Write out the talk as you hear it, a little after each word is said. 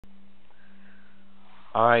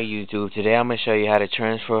Alright YouTube, today I'm going to show you how to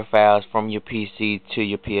transfer files from your PC to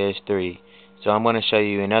your PS3. So I'm going to show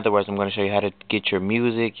you, in other words, I'm going to show you how to get your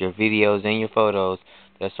music, your videos, and your photos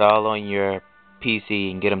that's all on your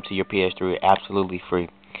PC and get them to your PS3 absolutely free.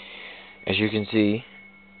 As you can see,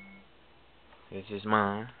 this is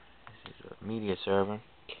mine. This is a media server.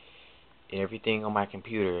 Everything on my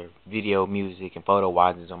computer, video, music, and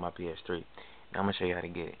photo-wise is on my PS3. Now I'm going to show you how to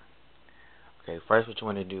get it. Okay, first what you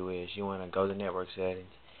want to do is you want to go to network settings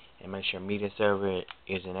and make sure media server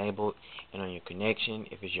is enabled, and on your connection,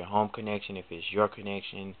 if it's your home connection, if it's your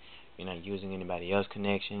connection, you're not using anybody else's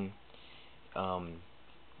connection,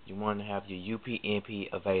 you want to have your UPnP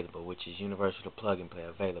available, which is universal plug and play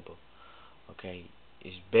available. Okay,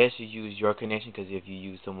 it's best to use your connection, because if you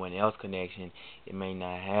use someone else's connection, it may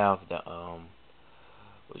not have the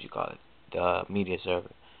the media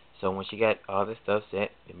server. So once you got all this stuff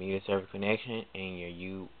set, the media server connection and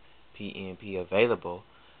your UPnP available,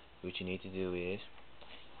 what you need to do is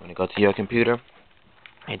you want to go to your computer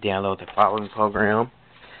and download the following program.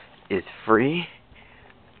 It's free.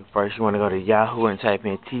 First you want to go to Yahoo and type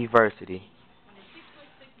in Tversity.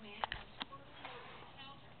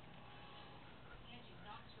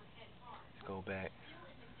 Let's go back.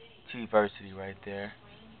 Tversity right there.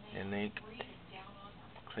 And link.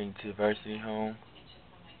 Click Tversity home.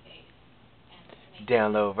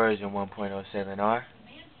 Download version 1.07R.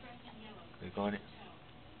 Click on it.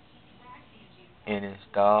 And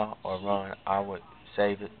install or run. I would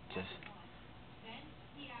save it. Just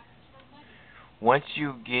once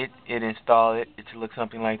you get it installed, it will look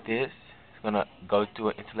something like this. It's gonna go through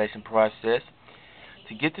an installation process.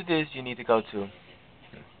 To get to this, you need to go to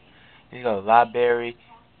library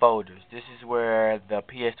folders. This is where the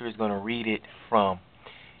PS3 is gonna read it from,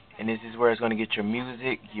 and this is where it's gonna get your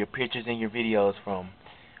music, your pictures, and your videos from.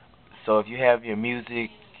 So if you have your music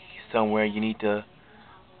somewhere, you need to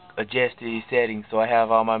adjust these settings. So I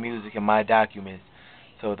have all my music in my documents.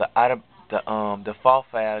 So the default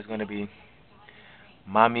file is gonna be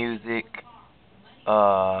my music.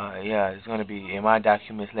 It's gonna be in my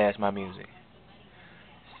documents / my music.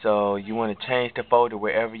 So you want to change the folder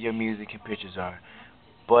wherever your music and pictures are.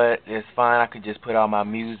 But it's fine. I could just put all my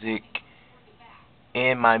music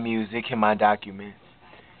in my documents.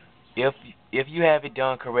 If you have it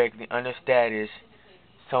done correctly, under status,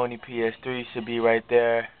 Sony PS3 should be right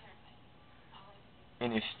there.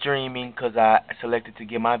 And it's streaming, because I selected to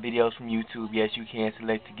get my videos from YouTube. Yes, you can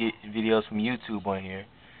select to get videos from YouTube on here.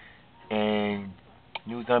 And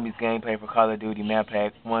New Zombies gameplay for Call of Duty Map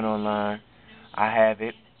Pack 1 online. I have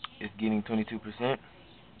it. It's getting 22%.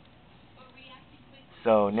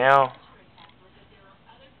 So now,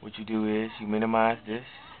 what you do is you minimize this,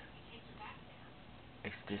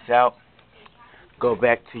 exit this out, go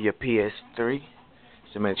back to your PS3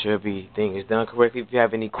 to make sure everything is done correctly. If you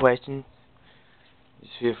have any questions,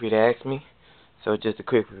 just feel free to ask me. So just a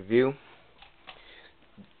quick review.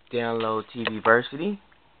 Download Tversity.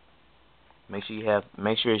 Make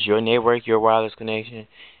sure it's your network, your wireless connection,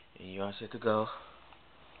 and you're all set to go.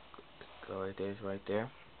 Go right there, it's right there.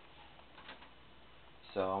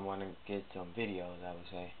 So I want to get some videos, I would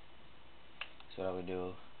say. So what I would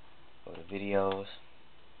do, go to videos,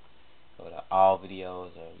 go to all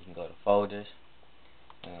videos, or you can go to folders,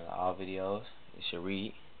 and go to all videos. It should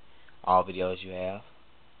read all videos you have.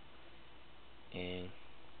 And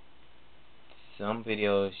some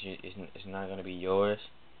videos, it's not going to be yours,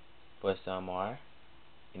 but some are.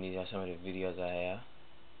 And these are some of the videos I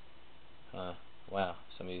have. Wow,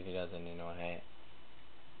 some of these videos I didn't know I had.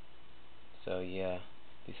 So yeah,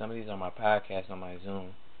 some of these are my podcasts on my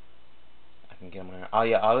Zoom. I can get them here. Oh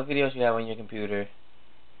yeah, all the videos you have on your computer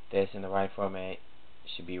that's in the right format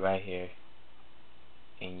should be right here,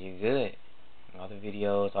 and you're good. All the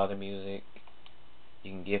videos, all the music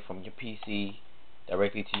you can get from your PC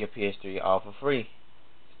directly to your PS3, all for free.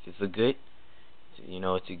 It's a good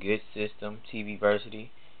system, Tversity.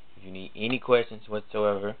 If you need any questions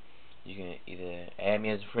whatsoever, you can either add me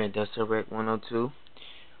as a friend, DustRec102,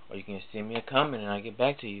 or you can send me a comment and I'll get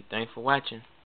back to you. Thanks for watching.